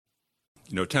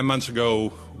10 months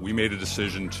ago, we made a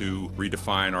decision to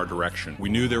redefine our direction. We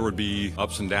knew there would be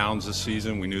ups and downs this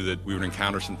season. We knew that we would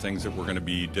encounter some things that were going to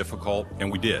be difficult,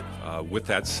 and we did. With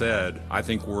that said, I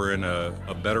think we're in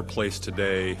a better place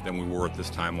today than we were at this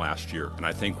time last year. And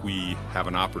I think we have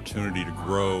an opportunity to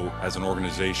grow as an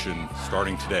organization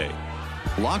starting today.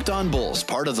 Locked On Bulls,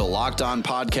 part of the Locked On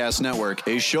Podcast Network,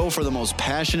 a show for the most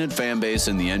passionate fan base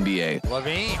in the NBA.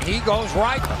 LaVine, he goes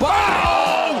right.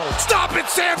 Oh! Stop it,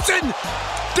 Samson!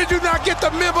 Did you not get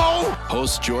the memo?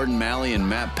 Hosts Jordan Malley and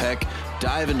Matt Peck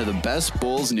dive into the best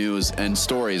Bulls news and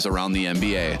stories around the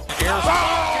NBA.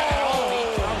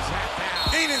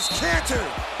 Enes Kanter,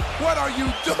 what are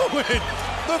you doing?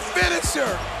 The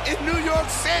finisher in New York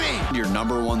City. Your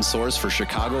number one source for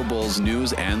Chicago Bulls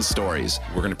news and stories.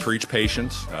 We're going to preach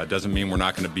patience. Doesn't mean we're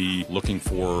not going to be looking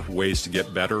for ways to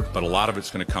get better, but a lot of it's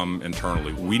going to come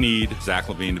internally. We need Zach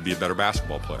LaVine to be a better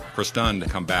basketball player. Chris Dunn to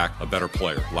come back a better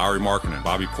player. Lauri Markkanen,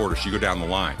 Bobby Portis, you go down the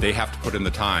line. They have to put in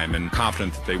the time, and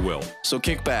confident that they will. So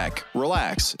kick back,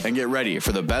 relax, and get ready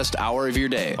for the best hour of your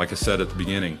day. Like I said at the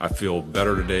beginning, I feel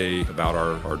better today about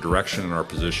our direction and our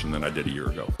position than I did a year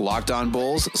ago. Locked On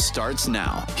Bulls starts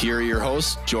now. Here are your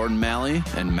hosts, Jordan Malley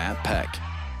and Matt Peck.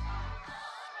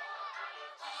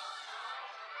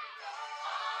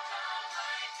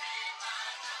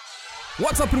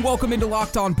 What's up and welcome into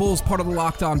Locked On Bulls, part of the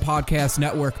Locked On Podcast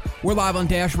Network. We're live on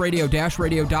Dash Radio,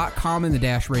 dashradio.com, and the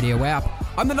Dash Radio app.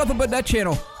 I'm the Nothing But Net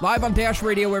channel, live on Dash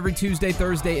Radio every Tuesday,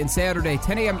 Thursday, and Saturday,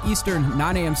 10 a.m. Eastern,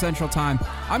 9 a.m. Central Time.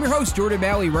 I'm your host, Jordan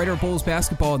Malley, writer of Bulls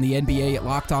basketball and the NBA at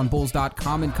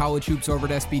LockedOnBulls.com and College Hoops over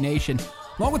at SB Nation.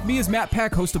 Along with me is Matt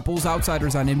Peck, host of Bulls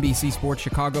Outsiders on NBC Sports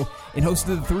Chicago, and host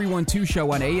of the 312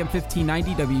 Show on AM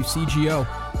 1590 WCGO.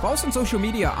 Follow us on social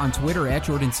media on Twitter at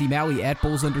Jordan C. Malley, at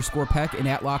Bulls_Peck, and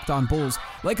at Locked On Bulls.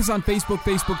 Like us on Facebook,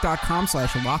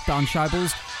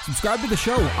 facebook.com/LockedOnShyBulls. Subscribe to the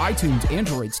show, iTunes,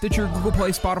 Android, Stitcher, Google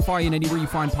Play, Spotify, and anywhere you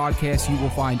find podcasts, you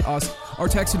will find us. Our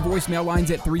text and voicemail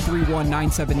lines at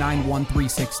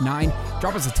 331-979-1369.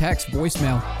 Drop us a text,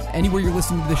 voicemail, anywhere you're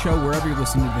listening to the show, wherever you're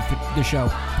listening to the show.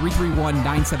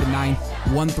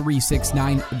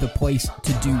 331-979-1369, the place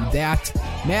to do that.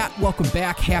 Matt, welcome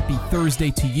back. Happy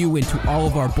Thursday to you and to all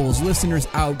of our Bulls listeners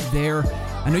out there.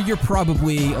 I know you're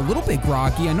probably a little bit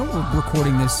groggy. I know we're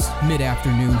recording this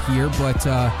mid-afternoon here, but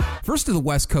first of the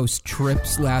West Coast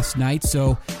trips last night,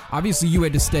 so obviously you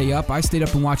had to stay up. I stayed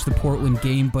up and watched the Portland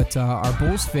game, but our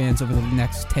Bulls fans over the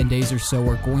next 10 days or so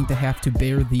are going to have to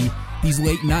bear these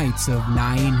late nights of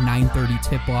 9:30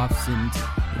 tip-offs and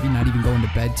maybe not even going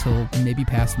to bed till maybe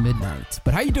past midnight.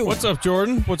 But how you doing? What's up,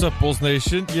 Jordan? What's up, Bulls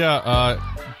Nation? Yeah,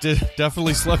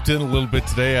 definitely slept in a little bit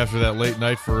today after that late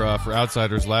night for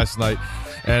Outsiders last night.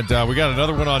 And we got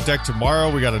another one on deck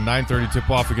tomorrow. We got a 9:30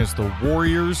 tip-off against the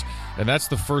Warriors, and that's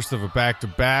the first of a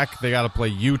back-to-back. They got to play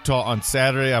Utah on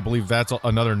Saturday. I believe that's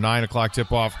another 9 o'clock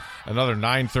tip-off, another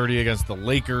 9:30 against the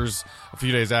Lakers a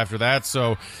few days after that.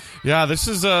 So, yeah, this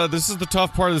is the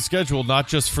tough part of the schedule, not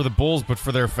just for the Bulls, but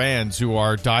for their fans who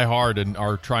are diehard and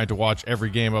are trying to watch every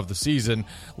game of the season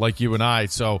like you and I.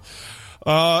 So,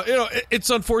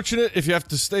 it's unfortunate if you have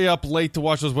to stay up late to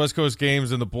watch those West Coast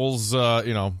games and the Bulls,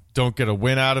 don't get a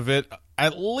win out of it.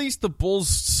 At least the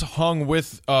Bulls hung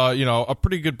with, a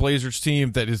pretty good Blazers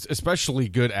team that is especially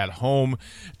good at home.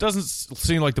 It doesn't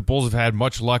seem like the Bulls have had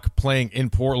much luck playing in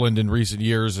Portland in recent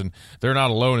years, and they're not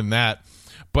alone in that.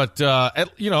 But,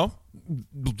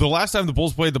 the last time the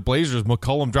Bulls played the Blazers,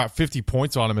 McCollum dropped 50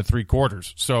 points on them in 3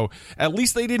 quarters. So at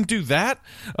least they didn't do that,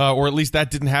 or at least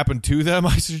that didn't happen to them,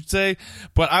 I should say.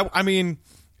 But, I mean,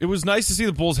 it was nice to see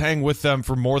the Bulls hang with them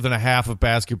for more than a half of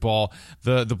basketball.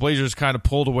 The Blazers kind of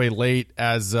pulled away late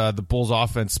as the Bulls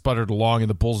offense sputtered along, and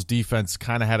the Bulls defense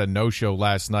kind of had a no-show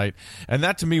last night. And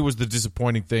that, to me, was the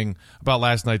disappointing thing about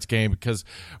last night's game, because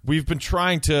we've been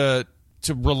trying to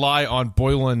rely on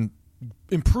Boylen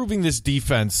improving this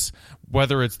defense,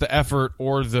 whether it's the effort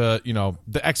or the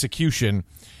execution,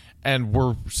 and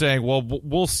we're saying, well,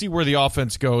 we'll see where the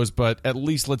offense goes, but at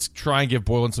least let's try and give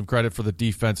Boylen some credit for the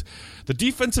defense. The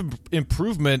defensive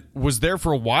improvement was there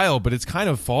for a while, but it's kind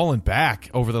of fallen back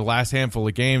over the last handful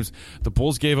of games. The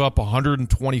Bulls gave up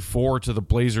 124 to the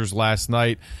Blazers last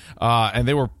night, and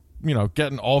they were,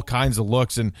 getting all kinds of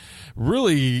looks, and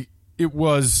really it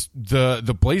was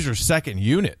the Blazers' second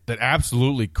unit that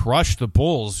absolutely crushed the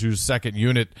Bulls, whose second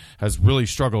unit has really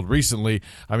struggled recently.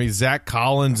 I mean, Zach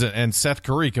Collins and Seth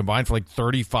Curry combined for like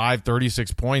 35,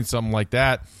 36 points, something like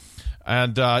that.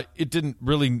 And it didn't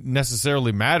really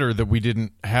necessarily matter that we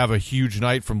didn't have a huge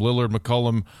night from Lillard,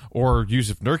 McCollum, or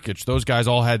Jusuf Nurkic. Those guys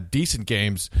all had decent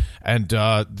games, and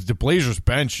the Blazers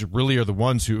bench really are the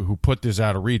ones who put this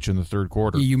out of reach in the third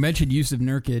quarter. You mentioned Jusuf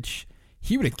Nurkic.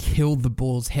 he would have killed the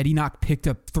Bulls had he not picked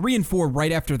up 3 and 4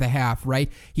 right after the half,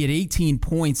 right? He had 18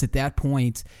 points at that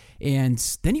point, and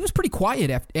then he was pretty quiet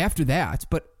after that,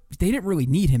 but they didn't really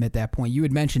need him at that point. You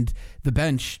had mentioned the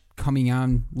bench coming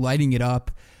on, lighting it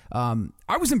up.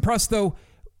 I was impressed, though.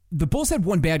 The Bulls had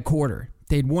one bad quarter.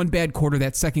 They had one bad quarter.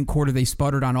 That second quarter, they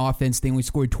sputtered on offense. They only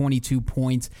scored 22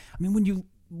 points. I mean,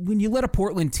 when you let a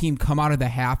Portland team come out of the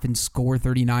half and score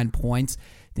 39 points,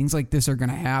 things like this are going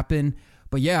to happen.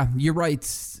 But yeah, you're right.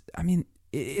 I mean,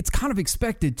 it's kind of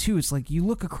expected too. It's like you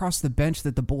look across the bench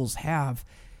that the Bulls have.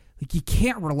 Like, you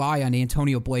can't rely on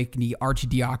Antonio Blakeney,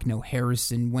 Arcidiacono,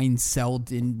 Harrison, Wayne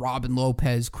Selden, Robin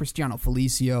Lopez, Cristiano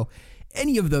Felicio,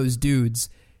 any of those dudes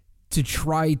to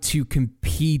try to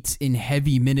compete in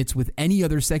heavy minutes with any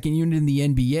other second unit in the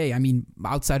NBA. I mean,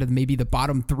 outside of maybe the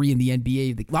bottom 3 in the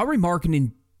NBA, Lauri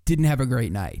Markkanen didn't have a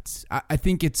great night. I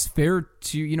think it's fair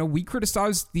to, we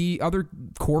criticize the other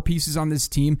core pieces on this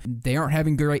team. They aren't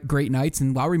having great nights,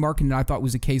 and Lauri Markkanen, I thought,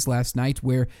 was a case last night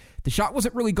where the shot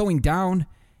wasn't really going down,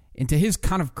 and to his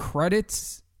kind of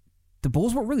credit, the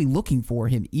Bulls weren't really looking for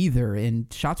him either,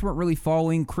 and shots weren't really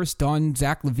falling. Chris Dunn,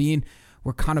 Zach LaVine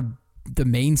were kind of the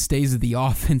mainstays of the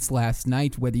offense last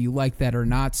night, whether you like that or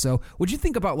not. So what'd you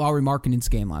think about Lauri Markkanen's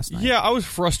game last night? Yeah, I was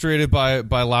frustrated by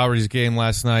Lauri's game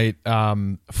last night.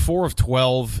 4 of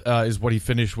 12 is what he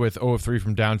finished with, 0 of 3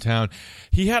 from downtown.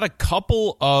 He had a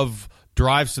couple of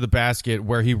drives to the basket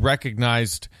where he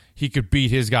recognized he could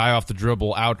beat his guy off the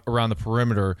dribble out around the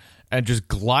perimeter and just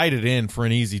glided in for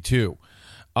an easy 2.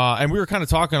 And we were kind of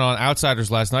talking on Outsiders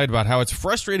last night about how it's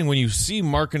frustrating when you see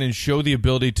Markkanen show the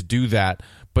ability to do that,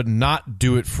 but not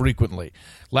do it frequently.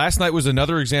 Last night was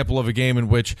another example of a game in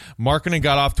which Markkanen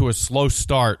got off to a slow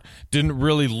start, didn't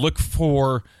really look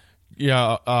for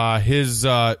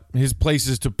his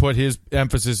places to put his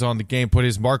emphasis on the game, put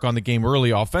his mark on the game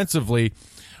early offensively,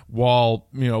 while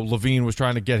LaVine was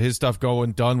trying to get his stuff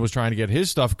going, Dunn was trying to get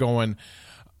his stuff going,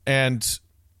 and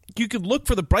you could look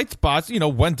for the bright spots.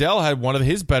 Wendell had one of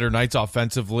his better nights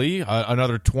offensively,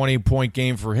 another 20-point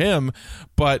game for him.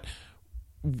 But,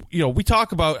 we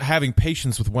talk about having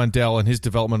patience with Wendell and his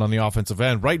development on the offensive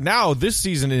end. Right now, this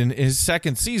season, in his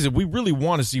second season, we really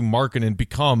want to see Markkanen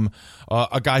become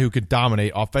a guy who could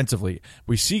dominate offensively.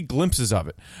 We see glimpses of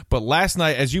it. But last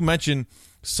night, as you mentioned,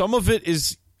 some of it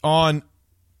is on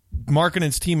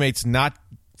Markkanen's teammates not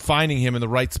finding him in the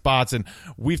right spots, and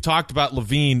we've talked about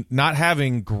LaVine not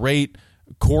having great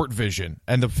court vision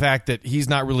and the fact that he's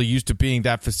not really used to being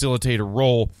that facilitator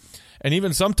role. And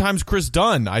even sometimes Chris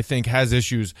Dunn, I think, has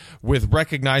issues with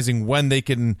recognizing when they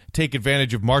can take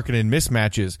advantage of Markkanen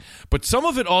mismatches. But some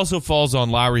of it also falls on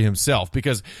Lauri himself,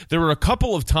 because there were a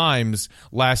couple of times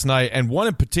last night, and one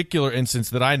in particular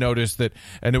instance that I noticed that,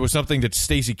 and it was something that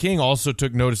Stacey King also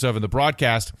took notice of in the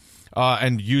broadcast,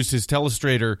 and used his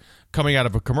telestrator coming out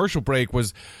of a commercial break,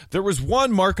 was there was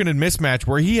one Markkanen mismatch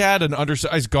where he had an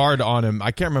undersized guard on him.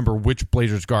 I can't remember which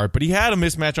Blazers guard, but he had a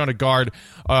mismatch on a guard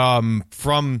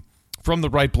from the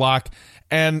right block,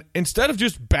 and instead of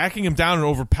just backing him down and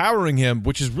overpowering him,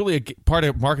 which is really a part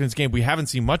of Markkanen's game we haven't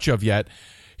seen much of yet,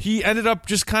 he ended up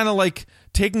just kind of like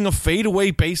taking a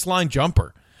fadeaway baseline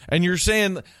jumper. And you're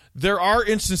saying there are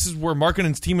instances where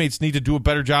Markkanen's teammates need to do a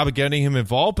better job of getting him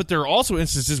involved, but there are also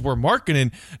instances where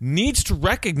Markkanen needs to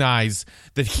recognize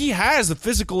that he has a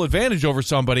physical advantage over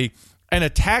somebody and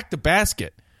attack the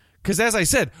basket. Because as I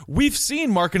said, we've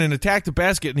seen Markkanen attack the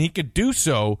basket, and he could do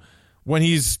so when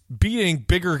he's beating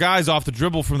bigger guys off the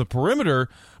dribble from the perimeter.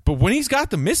 But when he's got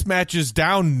the mismatches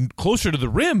down closer to the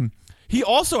rim, he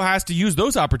also has to use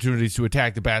those opportunities to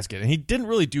attack the basket, and he didn't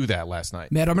really do that last night.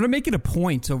 Matt, I'm going to make it a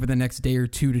point over the next day or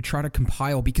two to try to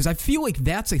compile, because I feel like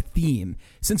that's a theme.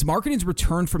 Since Markkanen's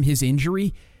return from his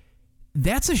injury,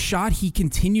 that's a shot he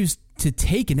continues to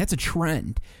take, and that's a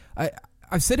trend.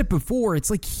 I've said it before, it's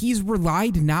like he's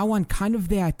relied now on kind of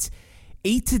that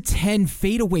 8 to 10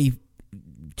 fadeaway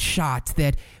shot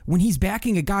that when he's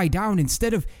backing a guy down,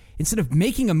 instead of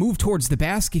making a move towards the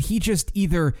basket, he just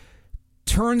either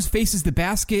turns, faces the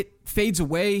basket, fades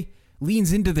away,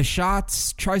 leans into the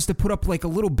shots, tries to put up like a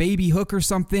little baby hook or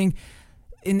something.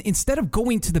 And instead of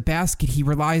going to the basket, he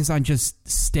relies on just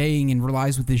staying and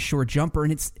relies with his short jumper.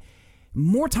 And it's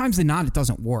more times than not, it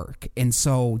doesn't work. And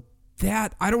so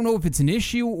that, I don't know if it's an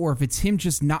issue or if it's him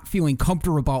just not feeling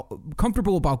comfortable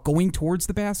about going towards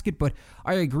the basket, but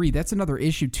I agree, that's another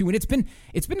issue too. And it's been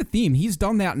a theme. He's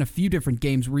done that in a few different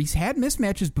games where he's had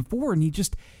mismatches before, and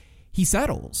he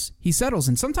settles.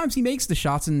 And sometimes he makes the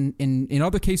shots, and in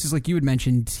other cases, like you had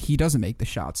mentioned, he doesn't make the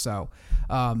shots. So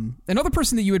another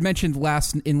person that you had mentioned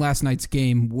in last night's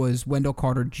game was Wendell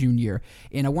Carter Jr.,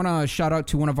 and I want to shout out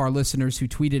to one of our listeners who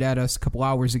tweeted at us a couple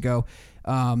hours ago.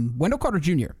 Wendell Carter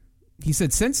Jr., he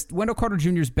said, since Wendell Carter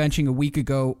Jr.'s benching a week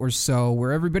ago or so,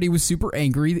 where everybody was super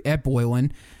angry at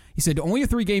Boylen, he said only a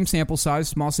 3-game sample size,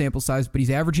 small sample size, but he's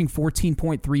averaging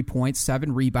 14.3 points,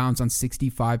 7 rebounds on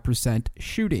 65%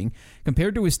 shooting,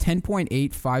 compared to his 10.8,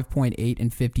 5.8,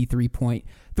 and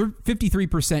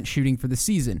 53% shooting for the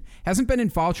season. Hasn't been in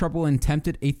foul trouble and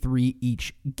attempted a 3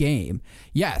 each game.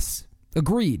 Yes,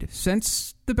 agreed.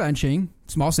 Since the benching,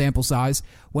 small sample size,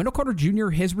 Wendell Carter Jr.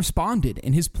 has responded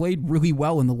and has played really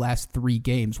well in the last 3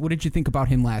 games. What did you think about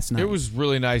him last night? It was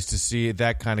really nice to see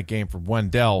that kind of game from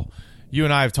Wendell. You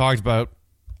and I have talked about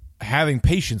having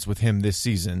patience with him this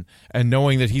season and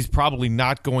knowing that he's probably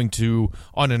not going to,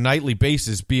 on a nightly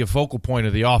basis, be a focal point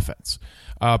of the offense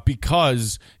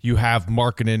because you have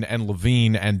Markkanen and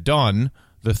Levine and Dunn,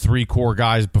 the 3 core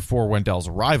guys before Wendell's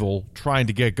arrival, trying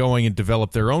to get going and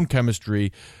develop their own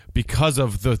chemistry because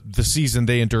of the season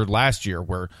they endured last year,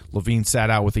 where Levine sat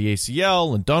out with the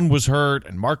ACL and Dunn was hurt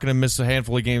and Markkanen missed a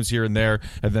handful of games here and there,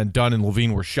 and then Dunn and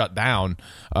Levine were shut down,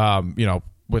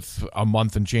 with a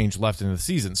month and change left in the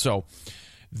season. So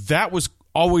that was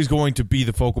always going to be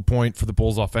the focal point for the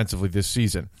Bulls offensively this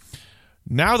season.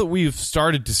 Now that we've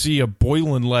started to see a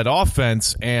Boylen-led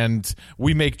offense, and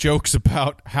we make jokes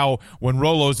about how when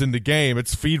Rolo's in the game,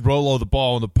 it's feed Rolo the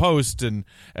ball in the post, and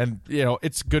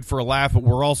it's good for a laugh, but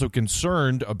we're also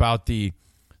concerned about the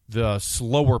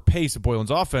slower pace of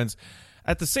Boylen's offense.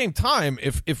 At the same time,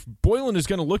 if Boylen is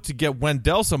going to look to get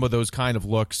Wendell some of those kind of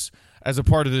looks as a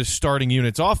part of this starting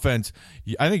unit's offense,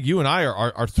 I think you and I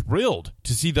are thrilled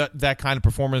to see that kind of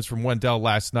performance from Wendell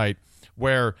last night,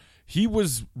 where he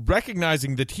was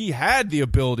recognizing that he had the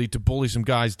ability to bully some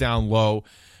guys down low.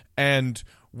 And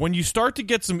when you start to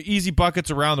get some easy buckets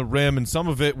around the rim, and some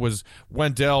of it was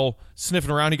Wendell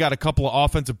sniffing around, he got a couple of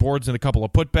offensive boards and a couple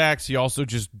of putbacks. He also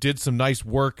just did some nice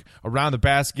work around the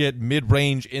basket,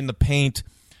 mid-range, in the paint.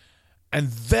 And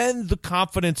then the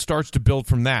confidence starts to build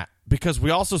from that. Because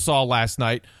we also saw last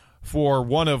night, for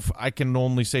one of, I can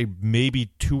only say maybe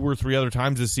 2 or 3 other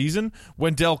times this season,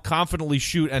 Wendell confidently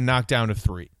shoot and knock down a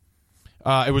 3.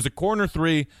 It was a corner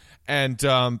 3,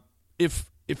 and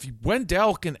if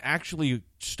Wendell can actually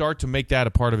start to make that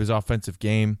a part of his offensive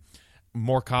game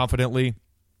more confidently,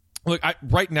 look,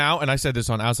 right now, and I said this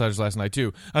on Outsiders last night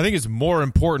too, I think it's more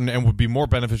important and would be more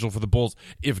beneficial for the Bulls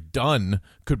if Dunn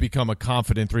could become a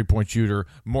confident 3-point shooter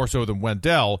more so than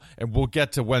Wendell, and we'll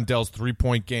get to Wendell's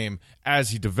 3-point game as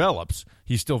he develops.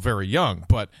 He's still very young,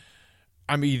 but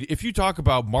I mean, if you talk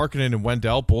about Markkanen and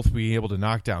Wendell both being able to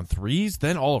knock down 3s,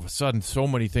 then all of a sudden so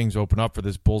many things open up for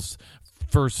this Bulls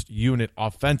first unit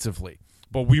offensively.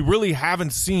 But we really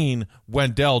haven't seen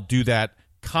Wendell do that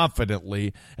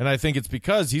confidently, and I think it's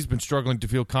because he's been struggling to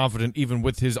feel confident even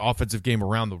with his offensive game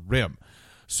around the rim.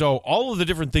 So all of the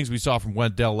different things we saw from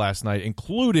Wendell last night,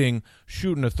 including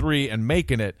shooting a 3 and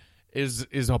making it,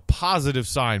 is a positive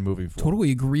sign moving forward.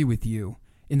 Totally agree with you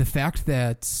in the fact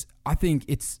that I think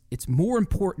it's more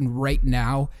important right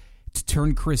now to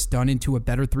turn Chris Dunn into a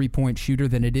better 3-point shooter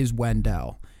than it is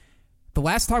Wendell. The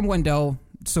last time Wendell,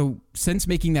 so since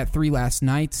making that 3 last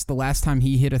night, the last time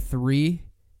he hit a 3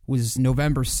 was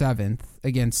November 7th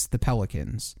against the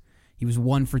Pelicans. He was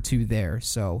 1 for 2 there.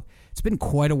 So it's been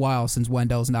quite a while since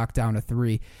Wendell's knocked down a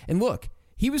 3. And look,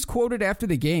 he was quoted after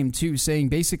the game too, saying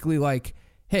basically like,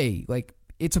 hey, like,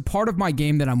 it's a part of my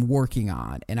game that I'm working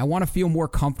on, and I want to feel more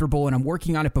comfortable, and I'm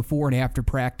working on it before and after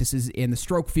practices, and the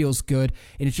stroke feels good,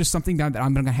 and it's just something that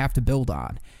I'm going to have to build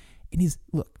on. And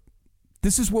look,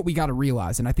 this is what we got to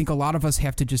realize, and I think a lot of us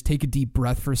have to just take a deep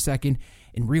breath for a second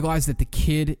and realize that the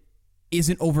kid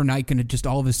isn't overnight going to just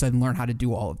all of a sudden learn how to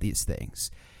do all of these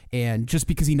things. And just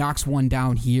because he knocks one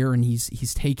down here and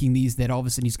he's taking these, that all of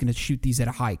a sudden he's going to shoot these at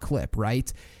a high clip,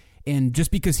 right? And just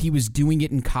because he was doing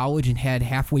it in college and had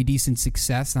halfway decent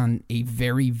success on a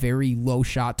very, very low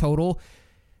shot total,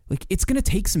 like, it's going to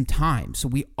take some time. So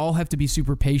we all have to be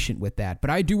super patient with that. But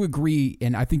I do agree,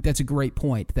 and I think that's a great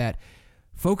point, that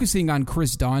focusing on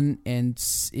Chris Dunn, and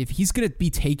if he's going to be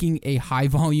taking a high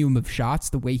volume of shots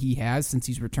the way he has since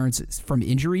he's returned from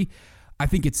injury, I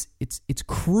think it's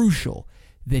crucial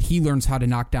that he learns how to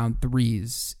knock down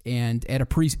threes and at a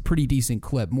pretty decent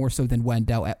clip, more so than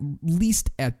Wendell, at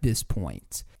least at this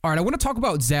point. All right, I want to talk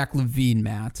about Zach LaVine,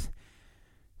 Matt.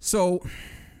 So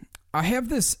I have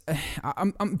this.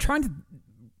 I'm trying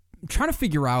to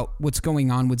figure out what's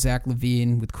going on with Zach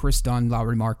LaVine, with Chris Dunn,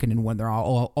 Lauri Markkanen, when they're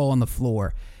all on the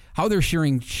floor, how they're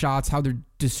sharing shots, how they're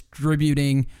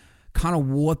distributing kind of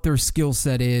what their skill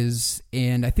set is,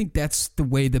 and I think that's the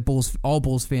way that all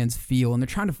Bulls fans feel,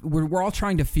 and we're all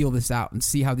trying to feel this out and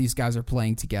see how these guys are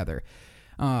playing together.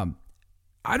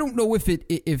 I don't know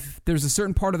if there's a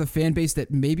certain part of the fan base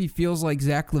that maybe feels like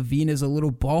Zach LaVine is a little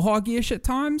ball hoggy-ish at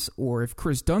times, or if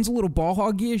Chris Dunn's a little ball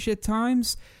hoggy-ish at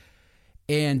times,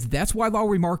 and that's why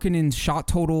Lauri Markkanen's shot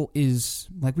total is,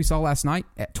 like we saw last night,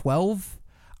 at 12.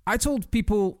 I told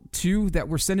people, too, that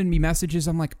were sending me messages,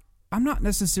 I'm like, I'm not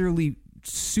necessarily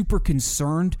super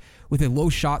concerned with a low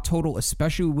shot total,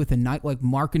 especially with a night like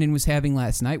Markkanen was having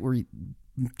last night where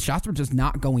shots were just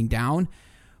not going down.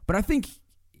 But I think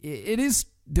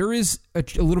there is a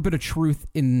little bit of truth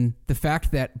in the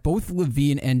fact that both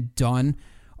LaVine and Dunn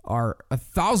are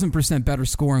 1,000% better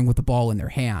scoring with the ball in their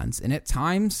hands. And at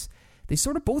times, they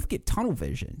sort of both get tunnel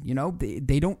vision. You know,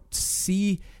 they don't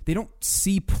see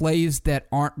plays that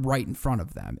aren't right in front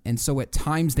of them, and so at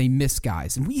times they miss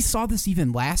guys. And we saw this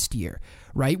even last year,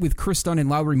 right, with Chris Dunn and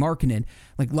Lauri Markkanen.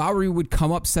 Like, Lauri would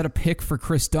come up, set a pick for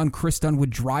Chris Dunn. Chris Dunn would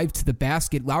drive to the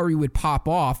basket. Lauri would pop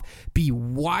off, be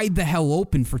wide the hell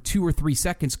open for 2 or 3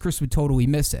 seconds. Chris would totally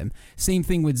miss him. Same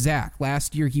thing with Zach.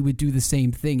 Last year he would do the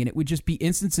same thing, and it would just be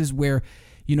instances where,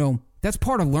 you know, that's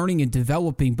part of learning and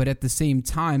developing, but at the same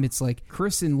time, it's like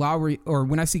Chris and Lauri, or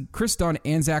when I see Chris Dunn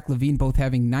and Zach LaVine both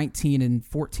having 19 and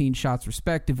 14 shots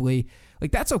respectively,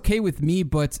 like, that's okay with me,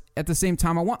 but at the same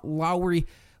time, I want Lauri,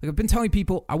 like I've been telling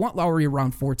people, I want Lauri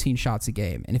around 14 shots a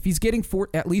game, and if he's getting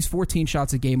at least 14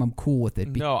 shots a game, I'm cool with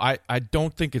it. No, I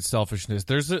don't think it's selfishness.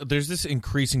 There's this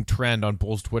increasing trend on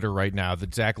Bulls Twitter right now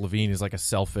that Zach LaVine is like a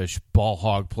selfish ball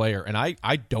hog player, and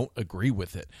I don't agree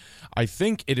with it. I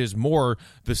think it is more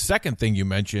the second thing you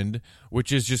mentioned,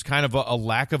 which is just kind of a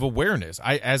lack of awareness.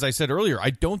 As I said earlier, I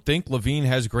don't think LaVine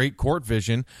has great court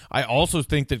vision. I also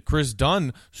think that Chris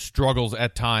Dunn struggles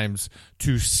at times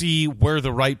to see where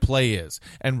the right play is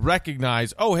and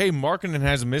recognize, oh, hey, Markkanen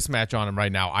has a mismatch on him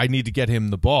right now. I need to get him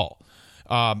the ball.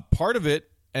 Part of it,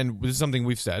 and this is something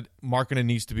we've said, Markkanen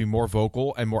needs to be more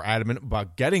vocal and more adamant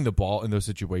about getting the ball in those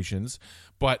situations.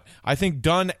 But I think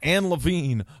Dunn and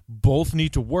LaVine both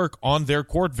need to work on their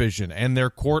court vision and their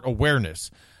court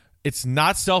awareness. It's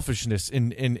not selfishness,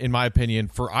 in my opinion,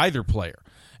 for either player.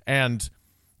 And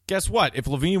guess what? If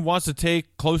LaVine wants to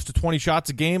take close to 20 shots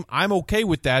a game, I'm okay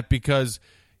with that because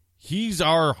he's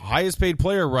our highest paid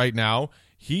player right now.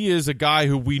 He is a guy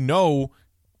who we know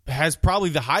has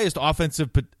probably the highest offensive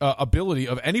ability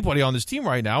of anybody on this team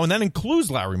right now, and that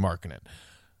includes Lauri Markkanen.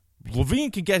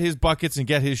 LaVine can get his buckets and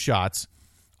get his shots.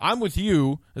 I'm with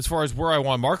you as far as where I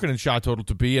want Markkanen's shot total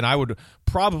to be, and I would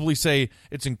probably say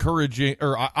it's encouraging,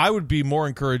 or I would be more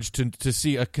encouraged to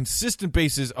see a consistent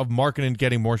basis of Markkanen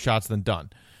getting more shots than Dunn.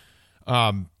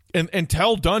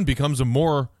 Until Dunn becomes a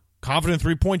more confident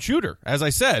three-point shooter. As I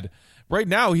said, right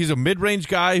now he's a mid-range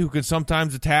guy who can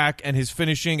sometimes attack, and his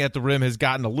finishing at the rim has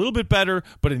gotten a little bit better,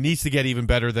 but it needs to get even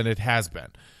better than it has been.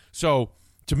 So,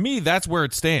 to me, that's where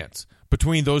it stands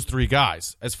between those three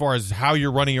guys as far as how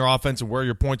you're running your offense and where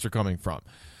your points are coming from.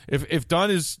 If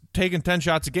Dunn is taking 10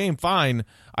 shots a game, fine.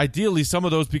 Ideally, some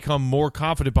of those become more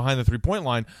confident behind the three-point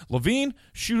line. LaVine,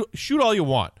 shoot all you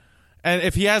want. And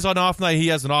if he has an off night, he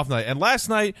has an off night. And last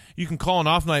night, you can call an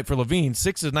off night for LaVine,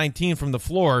 6 of 19 from the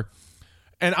floor.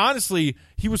 And honestly,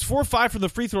 he was 4-5 from the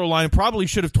free throw line and probably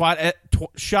should have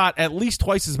shot at least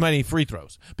twice as many free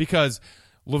throws because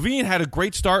LaVine had a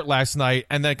great start last night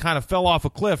and then kind of fell off a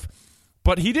cliff.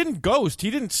 But he didn't ghost.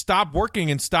 He didn't stop working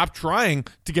and stop trying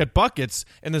to get buckets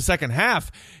in the second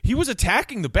half. He was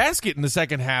attacking the basket in the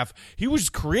second half. He was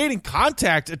creating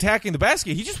contact, attacking the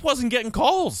basket. He just wasn't getting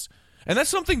calls. And that's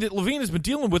something that LaVine has been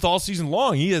dealing with all season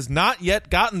long. He has not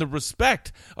yet gotten the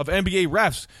respect of NBA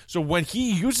refs. So when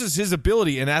he uses his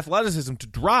ability and athleticism to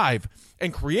drive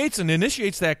and creates and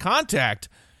initiates that contact,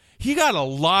 he got a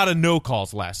lot of no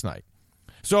calls last night.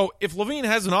 So if LaVine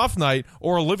has an off night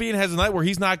or LaVine has a night where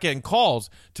he's not getting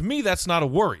calls, to me, that's not a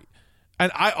worry.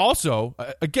 And I also,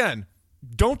 again,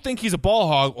 don't think he's a ball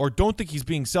hog or don't think he's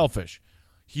being selfish.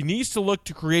 He needs to look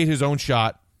to create his own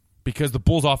shot because the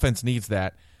Bulls offense needs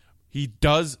that. He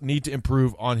does need to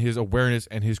improve on his awareness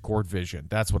and his court vision.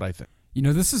 That's what I think. You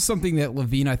know, this is something that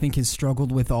LaVine, I think, has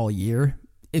struggled with all year.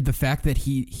 The fact that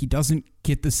he doesn't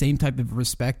get the same type of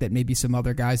respect that maybe some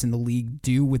other guys in the league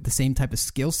do with the same type of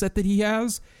skill set that he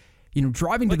has. You know,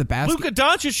 driving to the basket. Luka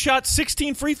Doncic shot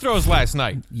 16 free throws last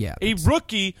night. Yeah. A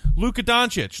rookie Luka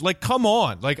Doncic. Like, come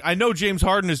on. Like, I know James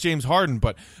Harden is James Harden,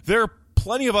 but there are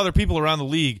plenty of other people around the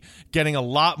league getting a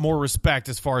lot more respect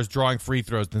as far as drawing free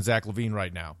throws than Zach LaVine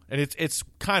right now. And it's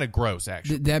kind of gross,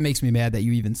 actually. That makes me mad that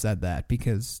you even said that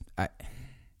because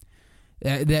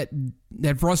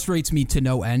That frustrates me to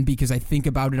no end because I think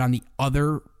about it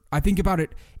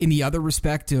in the other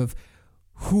respect of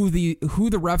who the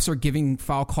refs are giving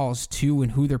foul calls to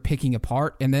and who they're picking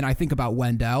apart. And then I think about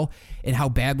Wendell and how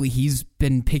badly he's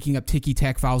been picking up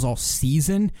ticky-tack fouls all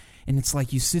season. And it's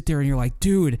like you sit there and you're like,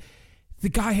 dude, the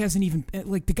guy hasn't even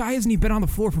been on the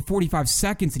floor for 45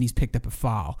 seconds and he's picked up a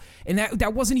foul. And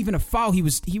that wasn't even a foul. He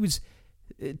was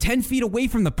 10 feet away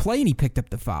from the play and he picked up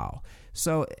the foul.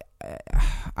 So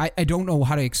I don't know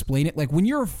how to explain it. Like when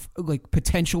you're a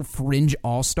potential fringe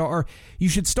all-star, you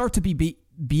should start to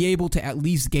be able to at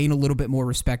least gain a little bit more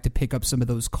respect to pick up some of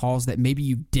those calls that maybe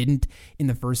you didn't in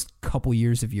the first couple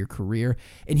years of your career.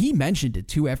 And he mentioned it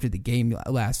too after the game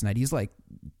last night. He's like,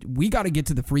 we got to get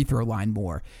to the free throw line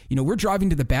more. We're driving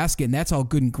to the basket and that's all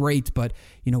good and great, but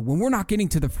when we're not getting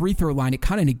to the free throw line, it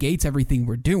kind of negates everything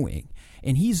we're doing.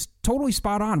 And he's totally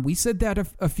spot on. We said that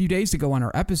a few days ago on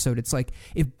our episode. It's like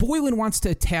if Boylen wants to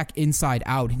attack inside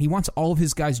out and he wants all of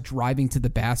his guys driving to the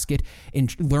basket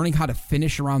and learning how to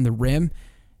finish around the rim,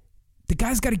 the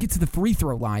guy's got to get to the free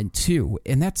throw line too.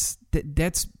 And that's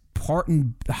part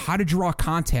in how to draw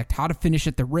contact, how to finish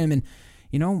at the rim. And,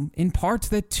 in parts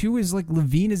that too is like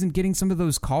LaVine isn't getting some of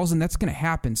those calls, and that's going to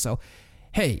happen. So,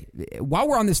 hey, while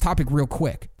we're on this topic real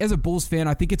quick, as a Bulls fan,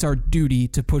 I think it's our duty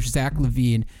to push Zach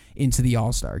LaVine into the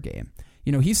All-Star game.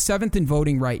 He's 7th in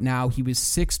voting right now. He was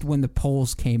 6th when the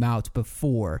polls came out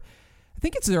before. I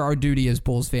think it's our duty as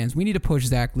Bulls fans. We need to push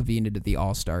Zach LaVine into the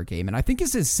All-Star game. And I think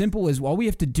it's as simple as all we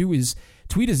have to do is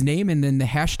tweet his name and then the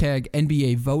hashtag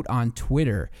NBA vote on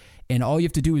Twitter. And all you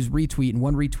have to do is retweet, and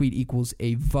one retweet equals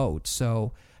a vote.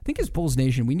 So I think as Bulls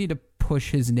Nation, we need to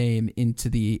push his name into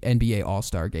the NBA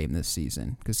All-Star game this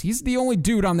season because he's the only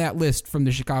dude on that list from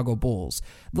the Chicago Bulls.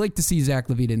 I'd like to see Zach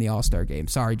LaVine in the All-Star game.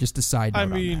 Sorry, just a side note on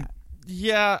that.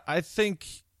 Yeah, I think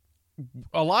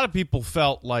a lot of people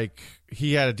felt like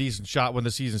he had a decent shot when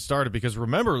the season started because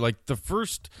remember, like the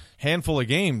first handful of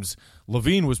games,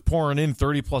 LaVine was pouring in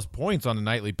 30-plus points on a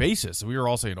nightly basis. We were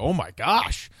all saying, oh my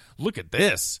gosh, look at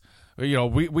this.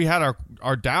 We had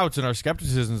our doubts and our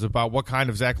skepticisms about what kind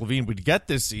of Zach LaVine we'd get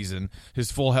this season.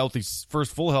 His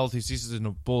first full healthy season in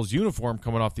a Bulls uniform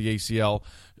coming off the ACL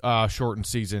shortened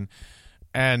season.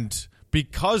 And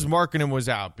because Markkanen was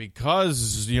out,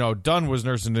 because, Dunn was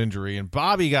nursing an injury and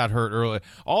Bobby got hurt early,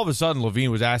 all of a sudden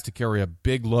LaVine was asked to carry a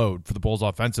big load for the Bulls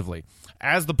offensively.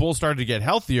 As the Bulls started to get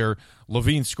healthier,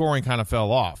 LaVine's scoring kind of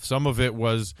fell off. Some of it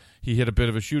was he hit a bit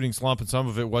of a shooting slump, and some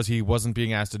of it was he wasn't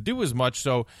being asked to do as much.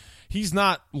 So he's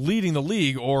not leading the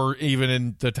league or even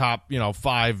in the top,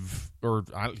 5, or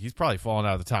he's probably fallen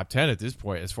out of the top 10 at this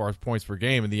point as far as points per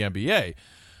game in the NBA.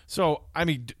 So,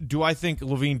 do I think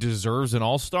LaVine deserves an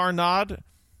all-star nod?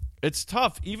 It's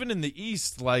tough. Even in the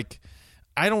East, I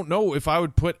don't know if I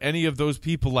would put any of those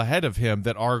people ahead of him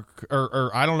that are, or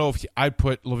I don't know if I'd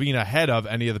put LaVine ahead of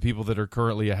any of the people that are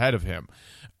currently ahead of him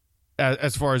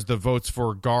as far as the votes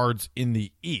for guards in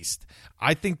the East.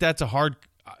 I think that's a hard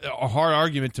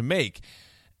argument to make.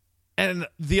 And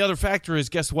the other factor is,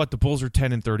 guess what? The Bulls are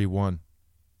 10-31.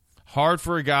 Hard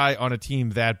for a guy on a team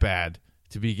that bad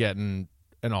to be getting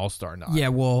an all-star nod. Yeah,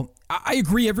 well, I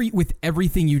agree with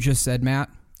everything you just said, Matt.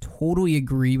 Totally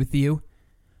agree with you.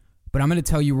 But I'm going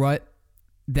to tell you what,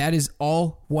 that is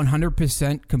all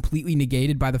 100% completely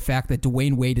negated by the fact that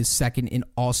Dwayne Wade is second in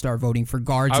all-star voting for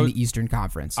guards in the Eastern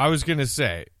Conference. I was going to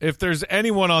say, if there's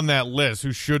anyone on that list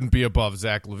who shouldn't be above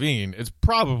Zach LaVine, it's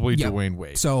probably Dwayne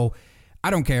Wade. So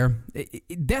I don't care.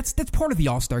 That's part of the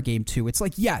all-star game, too. It's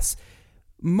like, yes,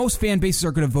 most fan bases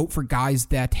are going to vote for guys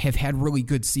that have had really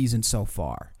good seasons so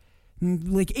far.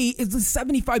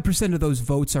 75% of those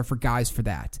votes are for guys for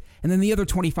that. And then the other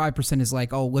 25% is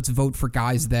like, oh, let's vote for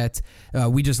guys that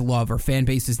we just love or fan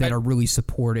bases that are really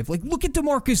supportive. Like, look at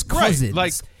DeMarcus Cousins.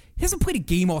 Right, he hasn't played a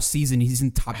game all season. He's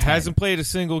in top 10. Hasn't played a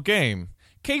single game.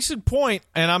 Case in point,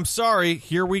 and I'm sorry,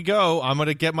 here we go. I'm going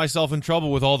to get myself in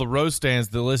trouble with all the Rose stands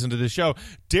that listen to this show.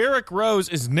 Derrick Rose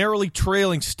is narrowly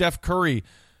trailing Steph Curry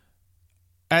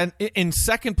and in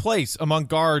second place among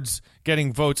guards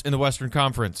getting votes in the Western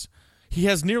Conference. He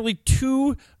has nearly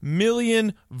 2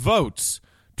 million votes,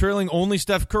 trailing only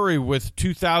Steph Curry with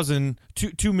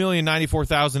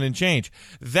 2,094,000 and change.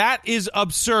 That is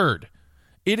absurd.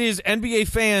 It is NBA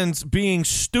fans being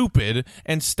stupid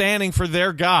and standing for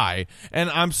their guy. And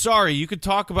I'm sorry, you could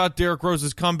talk about Derrick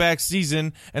Rose's comeback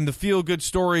season and the feel-good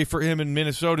story for him in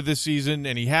Minnesota this season.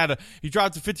 And he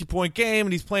dropped a 50-point game,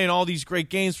 and he's playing all these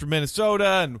great games for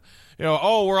Minnesota. And,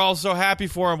 we're all so happy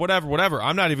for him, whatever.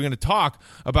 I'm not even going to talk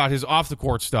about his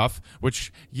off-the-court stuff,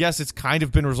 which, yes, it's kind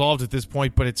of been resolved at this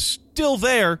point, but it's still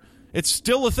there. It's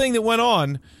still a thing that went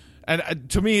on. And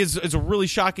to me, it's a really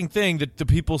shocking thing that the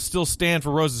people still stand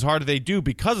for Rose as hard as they do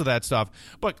because of that stuff.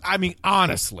 But, I mean,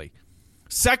 honestly,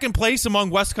 second place among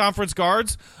West Conference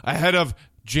guards ahead of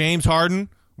James Harden,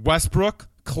 Westbrook,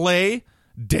 Clay,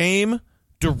 Dame,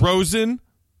 DeRozan,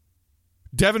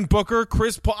 Devin Booker,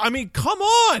 Chris Paul. I mean, come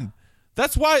on.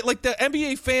 That's why, like, the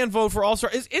NBA fan vote for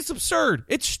All-Star it's absurd.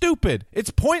 It's stupid. It's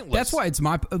pointless. That's why it's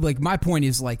my point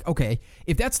is, like, okay,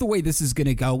 if that's the way this is going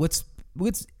to go, let's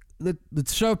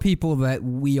show people that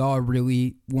we are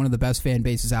really one of the best fan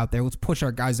bases out there. Let's push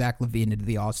our guy Zach LaVine into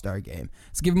the All-Star game.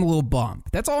 Let's give him a little bump.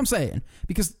 That's all I'm saying.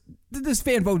 Because this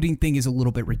fan voting thing is a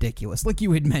little bit ridiculous. Like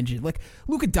you had mentioned, like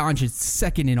Luka Doncic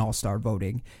second in All-Star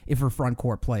voting for front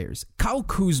court players. Kyle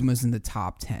Kuzma's in the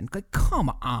top 10. Like, come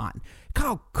on.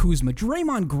 Kyle Kuzma,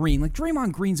 Draymond Green. Like,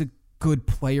 Draymond Green's a good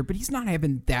player, but he's not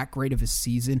having that great of a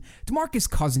season. DeMarcus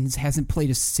Cousins hasn't played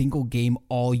a single game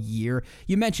all year.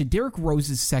 You mentioned Derrick Rose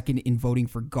is second in voting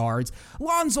for guards.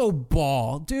 Lonzo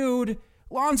Ball, dude.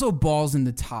 Lonzo Ball's in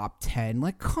the top 10.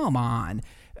 Like, come on.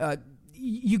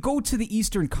 You go to the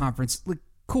Eastern Conference. Like,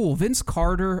 cool. Vince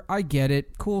Carter, I get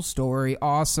it. Cool story.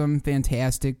 Awesome.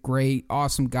 Fantastic. Great.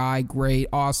 Awesome guy. Great.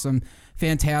 Awesome.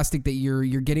 Fantastic that you're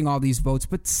getting all these votes.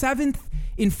 But seventh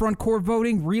in front court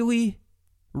voting? Really?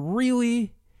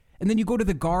 Really? And then you go to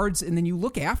the guards, and then you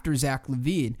look after Zach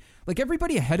LaVine. Like,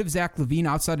 everybody ahead of Zach LaVine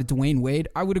outside of Dwayne Wade,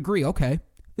 I would agree. Okay.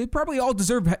 They probably all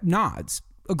deserve nods.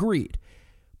 Agreed.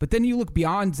 But then you look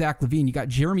beyond Zach LaVine. You got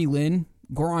Jeremy Lin,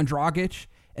 Goran Dragic,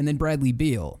 and then Bradley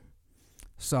Beal.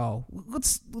 So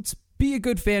let's be a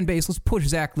good fan base. Let's push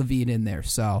Zach LaVine in there.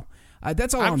 So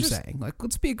that's all I'm saying. Like,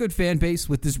 let's be a good fan base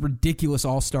with this ridiculous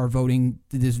all-star voting,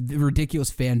 this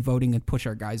ridiculous fan voting, and push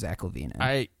our guy Zach LaVine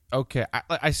in. Okay,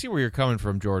 I see where you're coming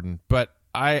from, Jordan, but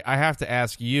I have to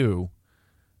ask you,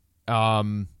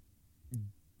 do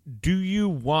you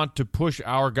want to push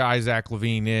our guy Zach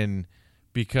LaVine in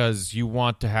because you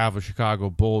want to have a Chicago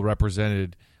Bull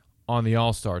represented on the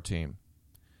All-Star team?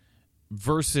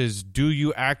 Versus, do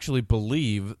you actually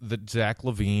believe that Zach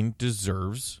LaVine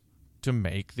deserves to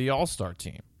make the All-Star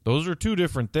team? Those are two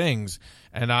different things,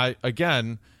 and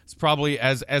it's probably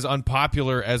as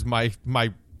unpopular as my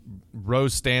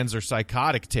Rose stands or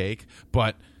psychotic take,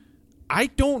 but I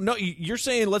don't know. You're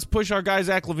saying let's push our guy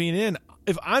Zach LaVine in.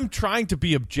 If I'm trying to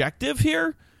be objective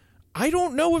here, I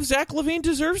don't know if Zach LaVine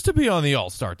deserves to be on the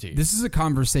All-Star team. This is a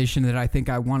conversation that I think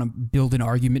I want to build an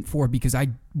argument for, because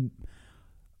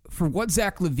for what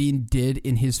Zach LaVine did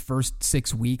in his first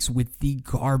 6 weeks with the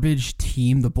garbage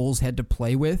team the Bulls had to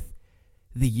play with,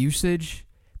 the usage,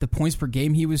 the points per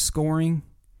game he was scoring,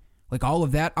 like all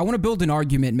of that, I want to build an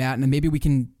argument, Matt, and then maybe we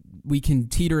can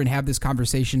teeter and have this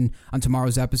conversation on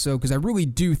tomorrow's episode, because I really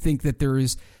do think that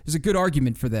there's a good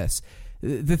argument for this.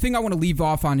 The thing I want to leave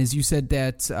off on is you said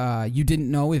that you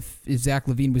didn't know if Zach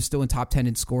LaVine was still in top 10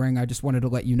 in scoring. I just wanted to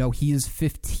let you know he is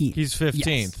 15th. He's 15th.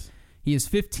 Yes. He is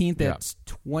 15th at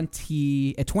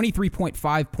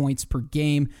 23.5 points per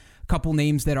game. A couple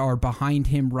names that are behind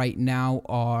him right now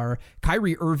are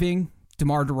Kyrie Irving,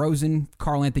 DeMar DeRozan,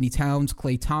 Karl Anthony Towns,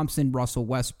 Klay Thompson, Russell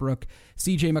Westbrook,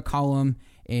 CJ McCollum,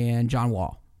 and John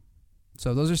Wall.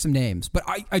 So those are some names. But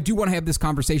I do want to have this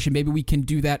conversation. Maybe we can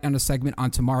do that on a segment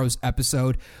on tomorrow's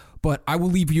episode. But I will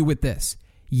leave you with this.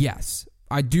 Yes,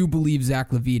 I do believe Zach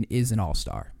LaVine is an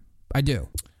all-star. I do.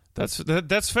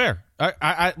 That's fair.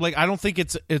 I don't think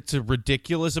it's a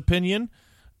ridiculous opinion.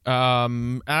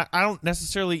 I don't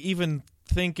necessarily even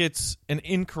think it's an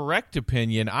incorrect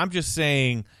opinion. I'm just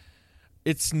saying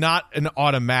it's not an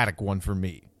automatic one for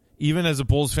me. Even as a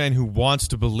Bulls fan who wants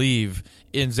to believe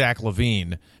in Zach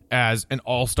LaVine as an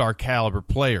all-star caliber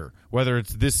player, whether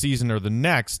it's this season or the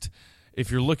next, if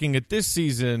you're looking at this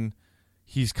season,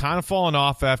 he's kind of fallen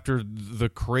off after the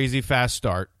crazy fast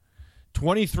start.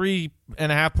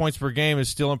 23.5 points per game is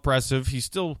still impressive. He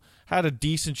still had a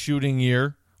decent shooting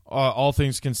year, all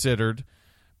things considered.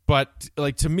 But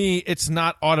like, to me, it's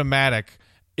not automatic.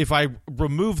 If I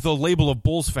remove the label of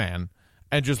Bulls fan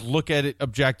and just look at it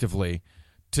objectively,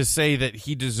 to say that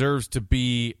he deserves to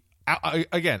be,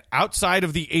 again, outside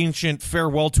of the ancient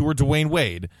farewell tour Dwayne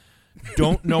Wade,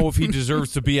 don't know if he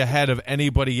deserves to be ahead of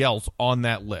anybody else on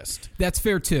that list. That's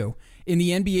fair, too. In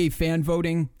the NBA fan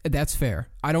voting, that's fair.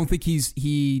 I don't think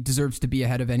he deserves to be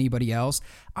ahead of anybody else.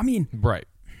 I mean, right.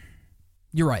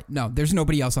 You're right. No, there's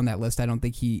nobody else on that list I don't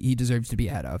think he deserves to be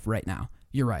ahead of right now.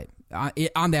 You're right.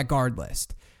 On that guard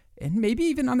list. And maybe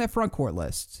even on that front court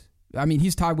list. I mean,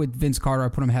 he's tied with Vince Carter. I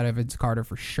put him ahead of Vince Carter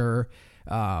for sure.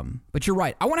 But you're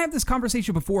right. I want to have this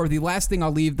conversation before. The last thing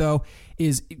I'll leave, though,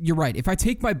 is you're right. If I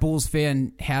take my Bulls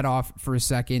fan hat off for a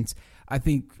second, I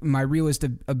think my realist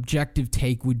objective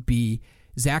take would be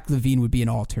Zach LaVine would be an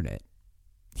alternate.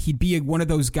 he'd be one of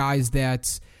those guys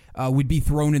that would be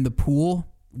thrown in the pool,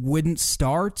 wouldn't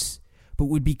start, but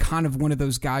would be kind of one of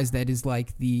those guys that is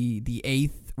like the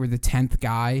 8th or the 10th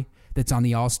guy that's on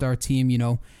the All-Star team. You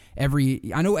know,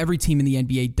 I know every team in the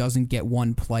NBA doesn't get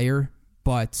one player,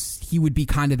 but he would be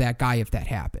kind of that guy if that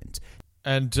happened.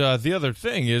 And the other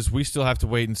thing is we still have to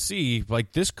wait and see.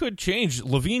 Like, this could change.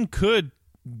 LaVine could,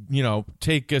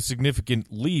 take a significant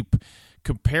leap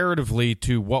comparatively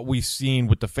to what we've seen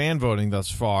with the fan voting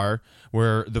thus far,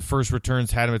 where the first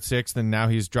returns had him at 6th, and now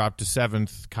he's dropped to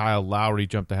 7th. Kyle Lowry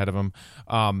jumped ahead of him,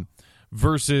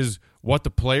 versus who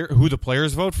the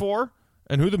players vote for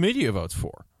and who the media votes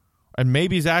for. And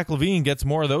maybe Zach LaVine gets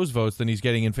more of those votes than he's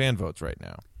getting in fan votes right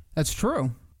now. That's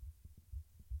true.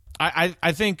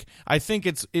 I think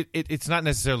it's not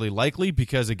necessarily likely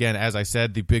because, again, as I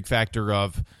said, the big factor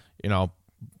of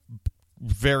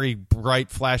very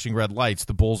bright flashing red lights.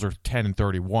 The Bulls are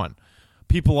 10-31.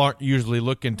 People aren't usually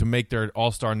looking to make their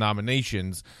All-Star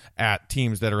nominations at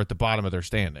teams that are at the bottom of their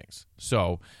standings.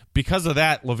 So because of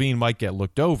that, LaVine might get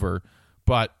looked over,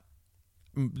 but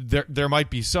there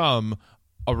might be some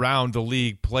around the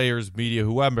league, players, media,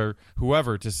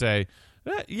 whoever to say,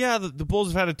 the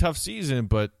Bulls have had a tough season,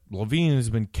 but LaVine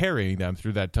has been carrying them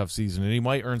through that tough season, and he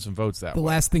might earn some votes that way. The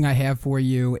last thing I have for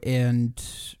you, and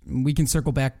we can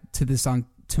circle back to this on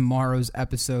tomorrow's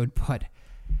episode, but,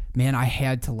 man, I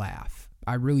had to laugh.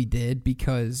 I really did,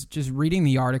 because just reading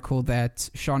the article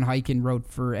that Sean Highkin wrote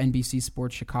for NBC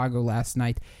Sports Chicago last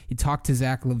night, he talked to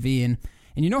Zach LaVine,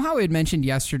 and you know how I had mentioned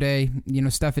yesterday,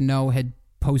 Stephen Noe had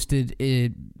posted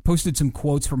some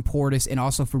quotes from Portis and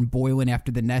also from Boylen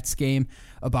after the Nets game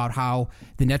about how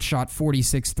the Nets shot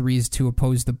 46 threes to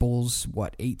oppose the Bulls,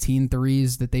 18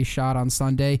 threes that they shot on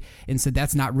Sunday, and said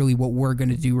that's not really what we're going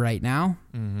to do right now.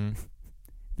 Mm-hmm.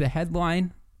 The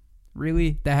headline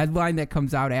that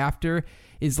comes out after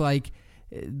is like,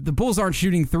 the Bulls aren't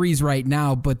shooting threes right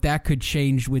now, but that could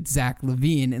change with Zach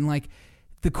LaVine. And like,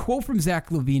 the quote from Zach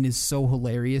LaVine is so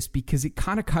hilarious because it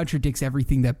kind of contradicts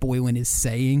everything that Boylen is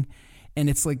saying.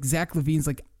 And it's like Zach LaVine's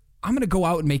like, I'm going to go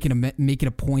out and make it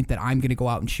a point that I'm going to go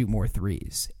out and shoot more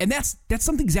threes. And that's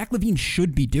something Zach LaVine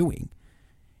should be doing.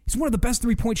 He's one of the best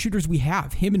three-point shooters we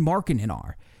have. Him and Markkanen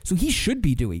are. So he should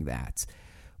be doing that.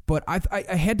 But I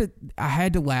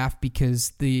had to laugh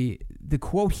because the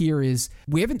quote here is,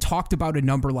 we haven't talked about a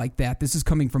number like that. This is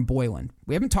coming from Boylen.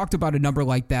 We haven't talked about a number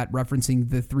like that referencing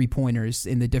the three-pointers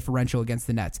in the differential against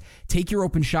the Nets. Take your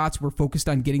open shots. We're focused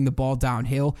on getting the ball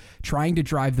downhill, trying to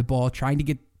drive the ball, trying to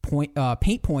get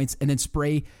paint points, and then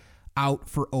spray out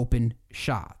for open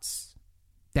shots.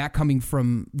 That coming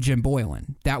from Jim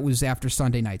Boylen. That was after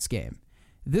Sunday night's game.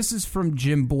 This is from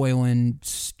Jim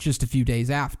Boylen just a few days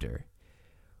after.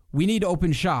 We need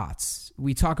open shots.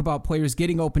 We talk about players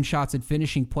getting open shots and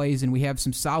finishing plays, and we have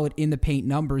some solid in-the-paint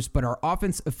numbers, but our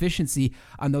offense efficiency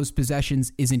on those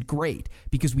possessions isn't great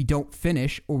because we don't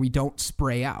finish or we don't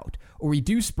spray out, or we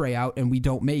do spray out and we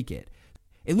don't make it.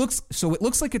 It looks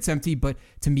like it's empty, but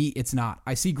to me, it's not.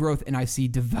 I see growth and I see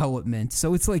development.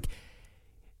 So it's like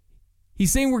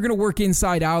he's saying we're going to work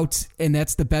inside out, and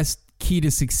that's the best key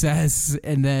to success,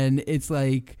 and then it's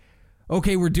like,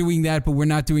 okay, we're doing that, but we're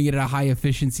not doing it at a high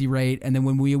efficiency rate. And then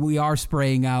when we are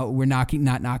spraying out, we're not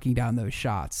knocking down those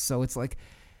shots. So it's like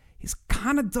he's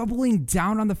kind of doubling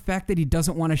down on the fact that he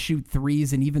doesn't want to shoot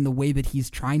threes, and even the way that he's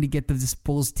trying to get this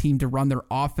Bulls team to run their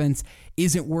offense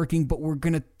isn't working, but we're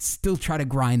going to still try to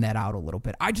grind that out a little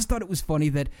bit. I just thought it was funny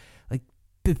that like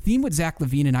the theme with Zach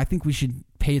LaVine, and I think we should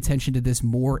pay attention to this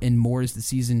more and more as the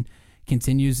season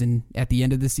continues and at the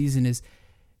end of the season, is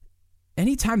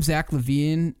anytime Zach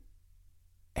LaVine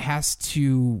has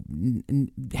to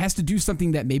do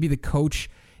something that maybe the coach,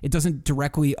 it doesn't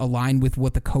directly align with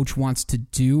what the coach wants to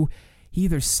do, he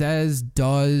either says,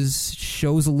 does,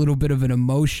 shows a little bit of an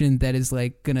emotion that is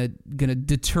like gonna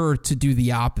deter to do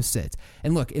the opposite.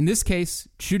 And look, in this case,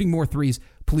 shooting more threes,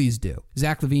 please do.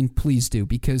 Zach LaVine, please do,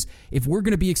 because if we're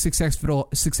going to be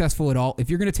successful at all, if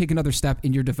you're going to take another step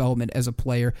in your development as a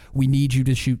player, we need you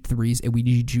to shoot threes, and we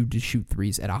need you to shoot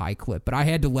threes at a high clip. But I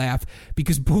had to laugh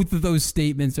because both of those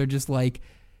statements are just like,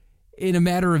 in a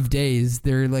matter of days,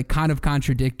 they're like kind of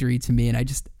contradictory to me, and I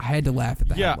had to laugh at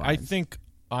that. Yeah, I think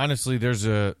honestly, there's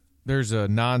a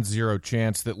non-zero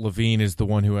chance that LaVine is the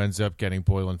one who ends up getting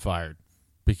Boylen fired,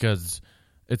 because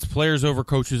it's players over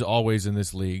coaches always in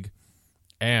this league.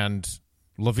 And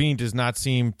LaVine does not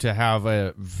seem to have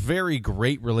a very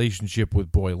great relationship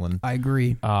with Boylen. I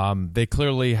agree. They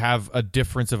clearly have a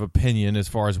difference of opinion as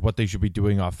far as what they should be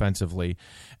doing offensively.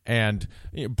 And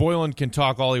Boylen can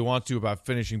talk all he wants to about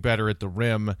finishing better at the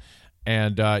rim,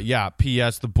 And,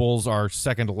 P.S., the Bulls are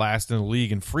second to last in the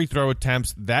league in free throw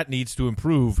attempts. That needs to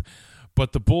improve.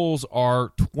 But the Bulls are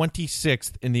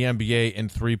 26th in the NBA in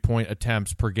three-point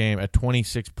attempts per game at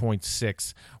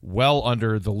 26.6, well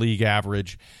under the league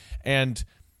average. And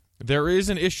there is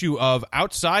an issue of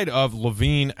outside of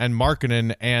LaVine and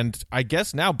Markkanen, and I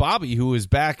guess now Bobby, who is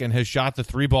back and has shot the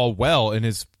three ball well in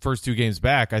his first 2 games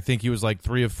back. I think he was like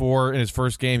 3 of 4 in his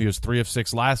first game. He was 3 of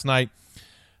 6 last night.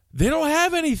 They don't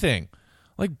have anything.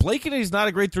 Like, Blakeney's not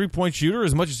a great three-point shooter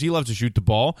as much as he loves to shoot the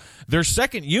ball. Their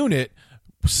second unit,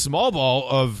 small ball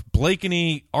of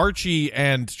Blakeney, Archie,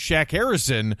 and Shaq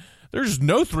Harrison, there's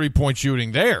no three-point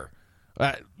shooting there.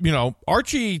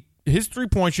 Archie, his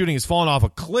three-point shooting has fallen off a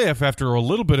cliff after a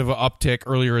little bit of an uptick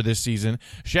earlier this season.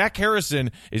 Shaq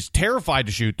Harrison is terrified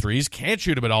to shoot threes, can't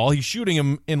shoot them at all. He's shooting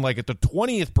them in like at the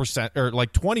 20th percent or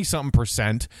like 20-something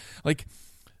percent. Like,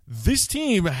 this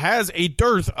team has a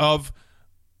dearth of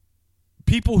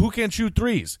people who can shoot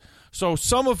threes. So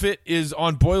some of it is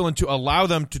on Boylen to allow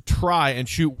them to try and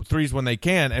shoot threes when they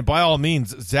can. And by all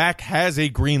means, Zach has a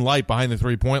green light behind the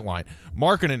three-point line.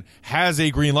 Markkanen has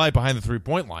a green light behind the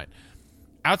three-point line.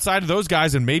 Outside of those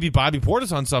guys and maybe Bobby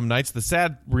Portis on some nights, the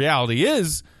sad reality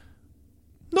is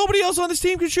nobody else on this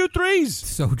team can shoot threes.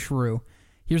 So true.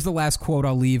 Here's the last quote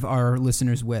I'll leave our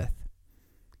listeners with.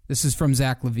 This is from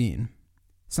Zach LaVine.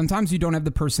 Sometimes you don't have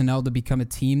the personnel to become a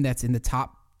team that's in the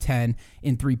top 10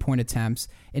 in three-point attempts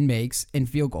and makes and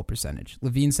field goal percentage.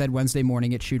 LaVine said Wednesday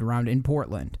morning at shoot-around in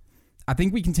Portland. I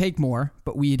think we can take more,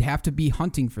 but we'd have to be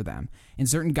hunting for them, and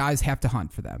certain guys have to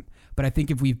hunt for them. But I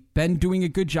think if we've been doing a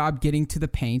good job getting to the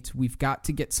paint, we've got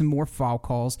to get some more foul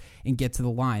calls and get to the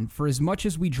line. For as much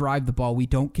as we drive the ball, we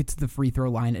don't get to the free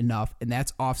throw line enough, and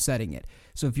that's offsetting it.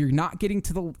 So if you're not getting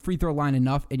to the free throw line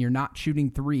enough and you're not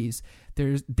shooting threes,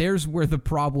 there's where the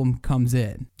problem comes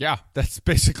in. Yeah, that's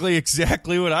basically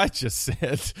exactly what I just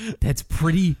said. That's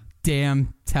pretty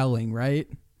damn telling, right?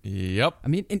 Yep. I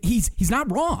mean, and he's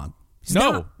not wrong. He's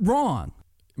not wrong.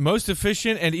 Most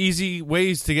efficient and easy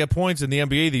ways to get points in the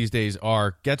NBA these days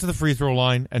are get to the free throw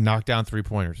line and knock down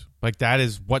three-pointers. Like, that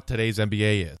is what today's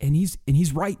NBA is. And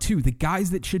he's right, too. The guys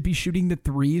that should be shooting the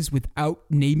threes without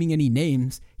naming any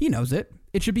names, he knows it.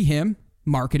 It should be him,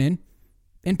 Markkanen,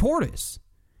 and Portis.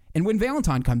 And when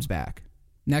Valentine comes back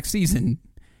next season,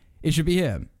 it should be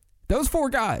him. Those 4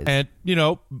 guys. And,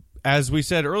 as we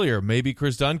said earlier, maybe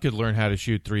Chris Dunn could learn how to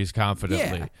shoot threes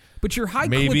confidently. Yeah, but your high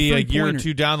maybe a year or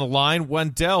two down the line,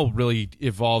 Wendell really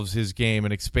evolves his game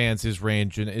and expands his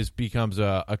range and becomes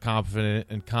a confident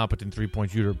and competent three-point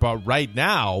shooter. But right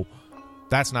now,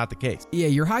 that's not the case. Yeah,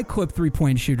 your high clip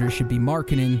three-point shooter should be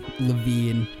Markkanen,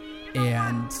 LaVine,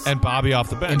 and Bobby off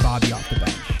the bench.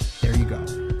 There you go.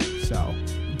 So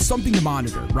something to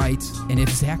monitor, right? And if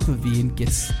Zach LaVine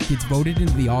gets voted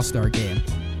into the All-Star game,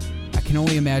 I can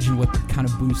only imagine what kind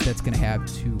of boost that's going to have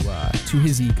to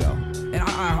his ego. And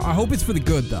I hope it's for the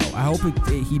good, though. I hope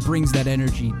he brings that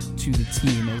energy to the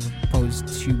team as opposed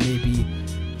to maybe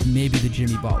the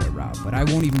Jimmy Butler route. But I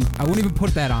won't even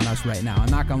put that on us right now. I'm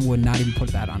knock on wood, not even put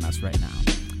that on us right now.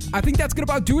 I think that's going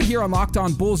to about do it here on Locked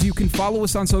On Bulls. You can follow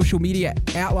us on social media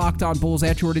at Locked On Bulls,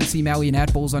 at Jordan C. Malley, and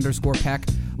at Bulls_Peck.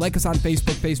 Like us on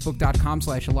Facebook,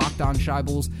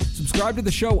 facebook.com/LockedOnShyBulls. Subscribe to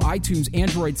the show, iTunes,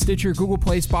 Android, Stitcher, Google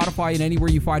Play, Spotify, and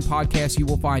anywhere you find podcasts, you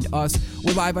will find us.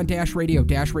 We're live on Dash Radio,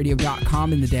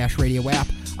 DashRadio.com, and the Dash Radio app.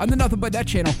 On the Nothing But Net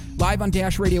channel, live on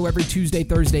Dash Radio every Tuesday,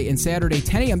 Thursday, and Saturday,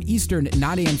 10 a.m. Eastern,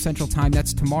 9 a.m. Central Time.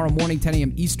 That's tomorrow morning, 10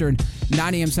 a.m. Eastern,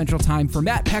 9 a.m. Central Time. For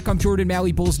Matt Peck, I'm Jordan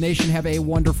Malley. Bulls Nation, have a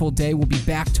wonderful day. We'll be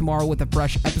back tomorrow with a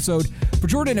fresh episode. For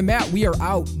Jordan and Matt, we are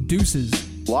out. Deuces.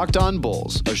 Locked On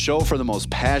Bulls, a show for the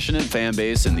most passionate fan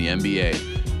base in the NBA.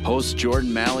 Hosts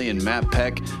Jordan Malley and Matt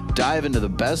Peck dive into the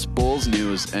best Bulls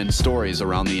news and stories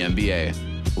around the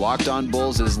NBA. Locked On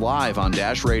Bulls is live on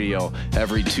Dash Radio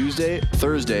every Tuesday,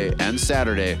 Thursday, and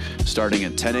Saturday, starting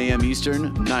at 10 a.m.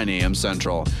 Eastern, 9 a.m.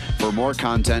 Central. For more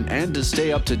content and to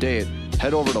stay up to date,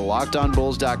 head over to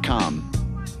LockedOnBulls.com.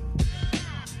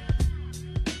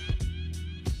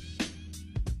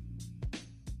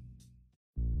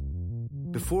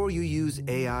 Before you use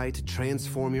AI to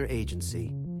transform your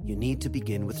agency, you need to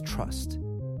begin with trust.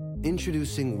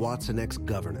 Introducing watsonx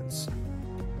Governance,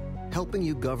 helping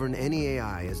you govern any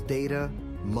AI as data,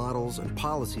 models, and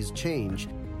policies change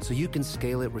so you can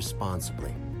scale it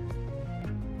responsibly.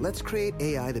 Let's create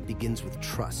AI that begins with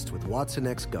trust with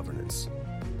watsonx Governance.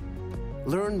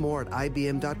 Learn more at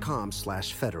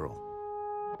ibm.com/federal.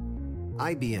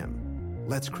 IBM.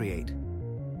 Let's create.